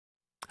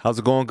How's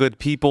it going, good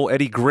people?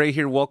 Eddie Gray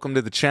here. Welcome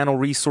to the channel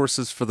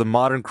Resources for the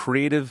Modern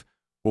Creative,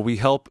 where we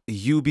help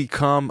you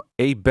become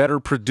a better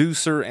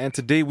producer. And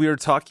today we are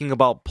talking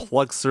about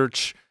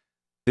PlugSearch.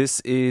 This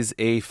is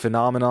a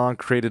phenomenon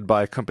created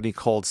by a company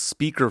called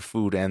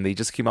Speakerfood, and they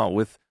just came out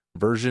with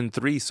version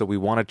 3. So we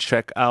want to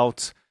check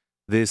out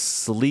this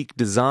sleek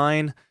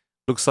design.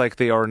 Looks like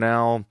they are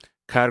now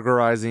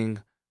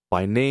categorizing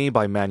by name,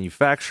 by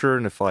manufacturer.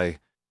 And if I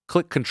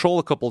click Control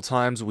a couple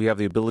times, we have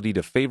the ability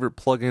to favorite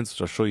plugins,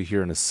 which I'll show you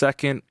here in a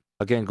second.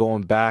 Again,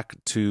 going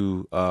back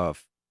to kind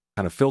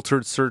of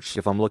filtered search.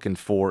 If I'm looking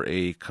for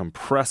a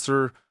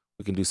compressor,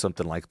 we can do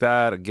something like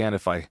that. Again,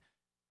 if I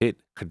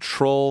hit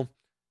Control,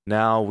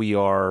 now we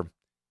are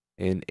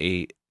in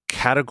a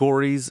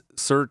categories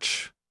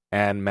search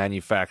and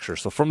manufacturer.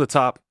 So from the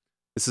top,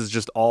 this is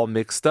just all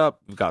mixed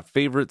up. We've got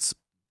favorites,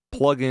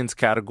 plugins,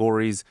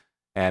 categories,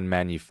 and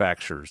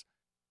manufacturers.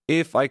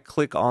 If I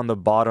click on the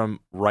bottom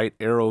right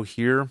arrow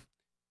here,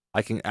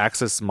 I can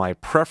access my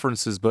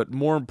preferences, but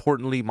more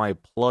importantly, my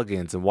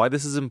plugins. And why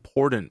this is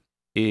important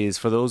is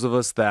for those of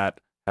us that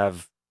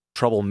have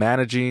trouble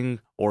managing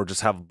or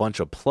just have a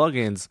bunch of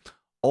plugins,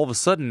 all of a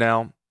sudden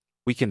now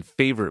we can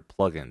favorite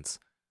plugins.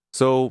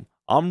 So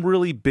I'm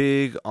really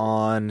big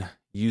on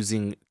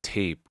using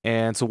tape.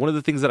 And so one of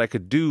the things that I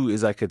could do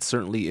is I could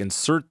certainly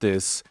insert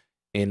this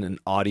in an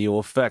audio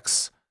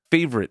effects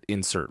favorite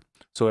insert.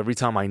 So every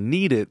time I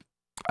need it,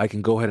 I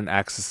can go ahead and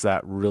access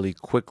that really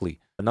quickly.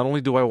 And not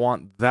only do I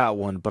want that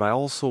one, but I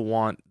also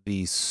want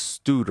the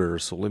Studer.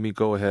 So let me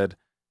go ahead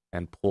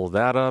and pull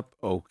that up.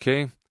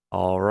 Okay.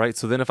 All right.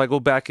 So then if I go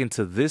back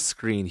into this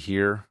screen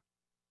here,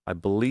 I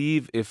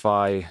believe if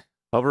I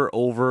hover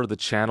over the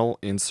channel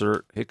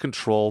insert, hit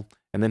Control,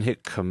 and then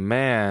hit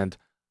Command,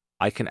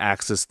 I can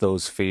access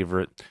those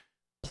favorite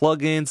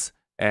plugins.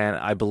 And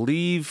I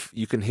believe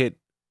you can hit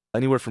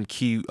anywhere from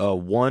key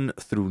 1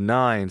 through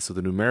 9, so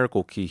the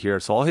numerical key here.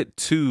 So I'll hit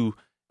 2,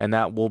 and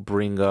that will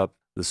bring up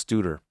the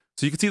Studer.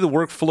 So you can see the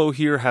workflow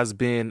here has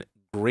been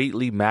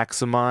greatly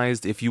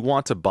maximized. If you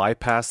want to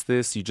bypass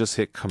this, you just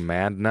hit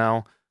Command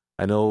now.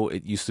 I know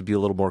it used to be a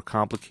little more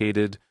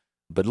complicated,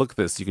 but look at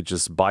this. You could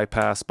just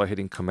bypass by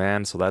hitting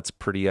Command, so that's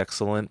pretty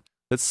excellent.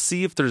 Let's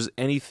see if there's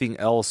anything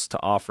else to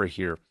offer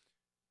here.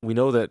 We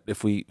know that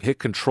if we hit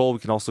Control, we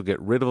can also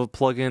get rid of a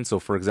plugin. So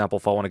for example,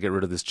 if I want to get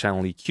rid of this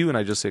channel EQ and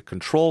I just hit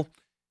Control,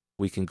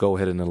 we can go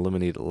ahead and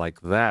eliminate it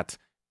like that.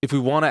 If we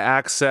want to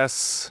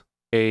access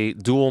a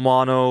dual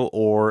mono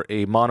or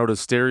a mono to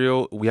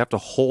stereo, we have to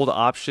hold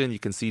Option. You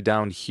can see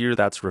down here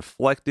that's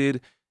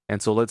reflected.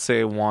 And so let's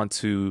say I want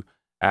to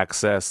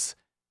access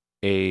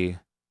a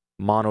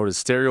mono to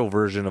stereo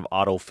version of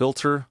auto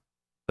filter.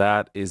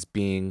 That is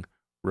being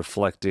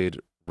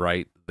reflected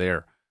right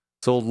there.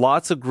 So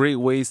lots of great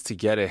ways to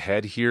get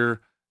ahead here.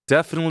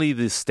 Definitely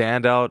the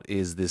standout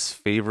is this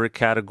favorite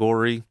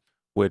category,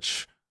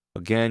 which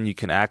again, you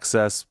can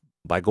access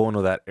by going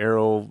to that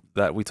arrow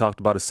that we talked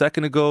about a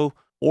second ago,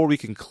 or we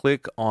can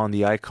click on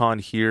the icon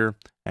here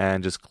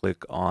and just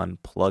click on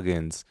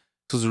plugins.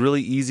 So it's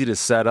really easy to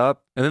set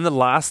up. And then the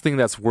last thing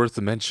that's worth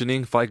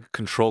mentioning, if I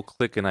control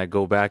click and I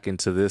go back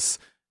into this,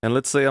 and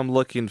let's say I'm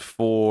looking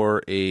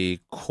for a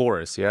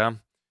chorus, yeah?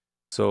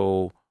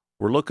 So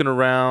we're looking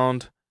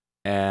around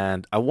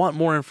and I want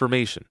more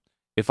information.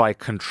 If I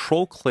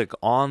control click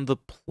on the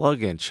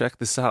plugin, check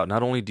this out.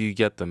 Not only do you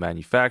get the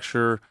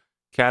manufacturer,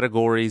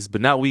 categories, but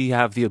now we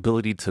have the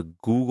ability to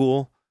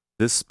Google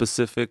this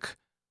specific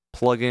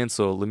plugin.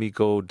 So let me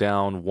go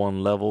down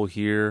one level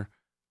here,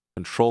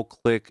 control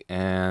click,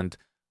 and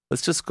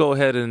let's just go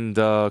ahead and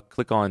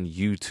click on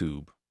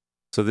YouTube.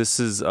 So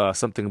this is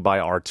something by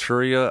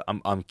Arturia.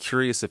 I'm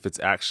curious if it's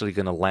actually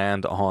going to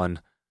land on.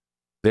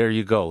 There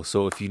you go.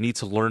 So if you need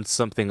to learn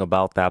something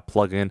about that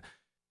plugin,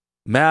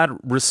 mad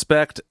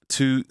respect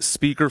to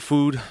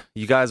Speakerfood.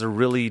 You guys are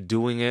really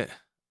doing it.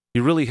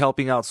 You're really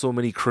helping out so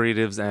many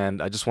creatives,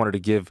 and I just wanted to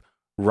give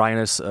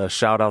Rhinus a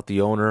shout out, the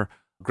owner.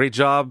 Great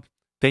job.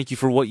 Thank you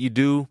for what you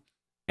do,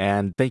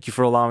 and thank you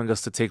for allowing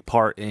us to take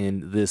part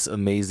in this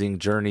amazing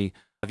journey.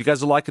 If you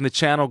guys are liking the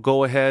channel,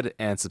 go ahead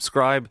and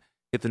subscribe.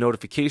 Hit the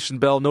notification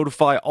bell.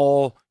 Notify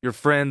all your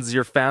friends,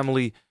 your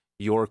family,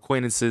 your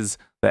acquaintances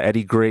that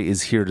Eddie Gray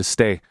is here to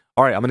stay.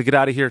 All right, I'm going to get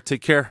out of here.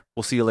 Take care.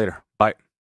 We'll see you later. Bye.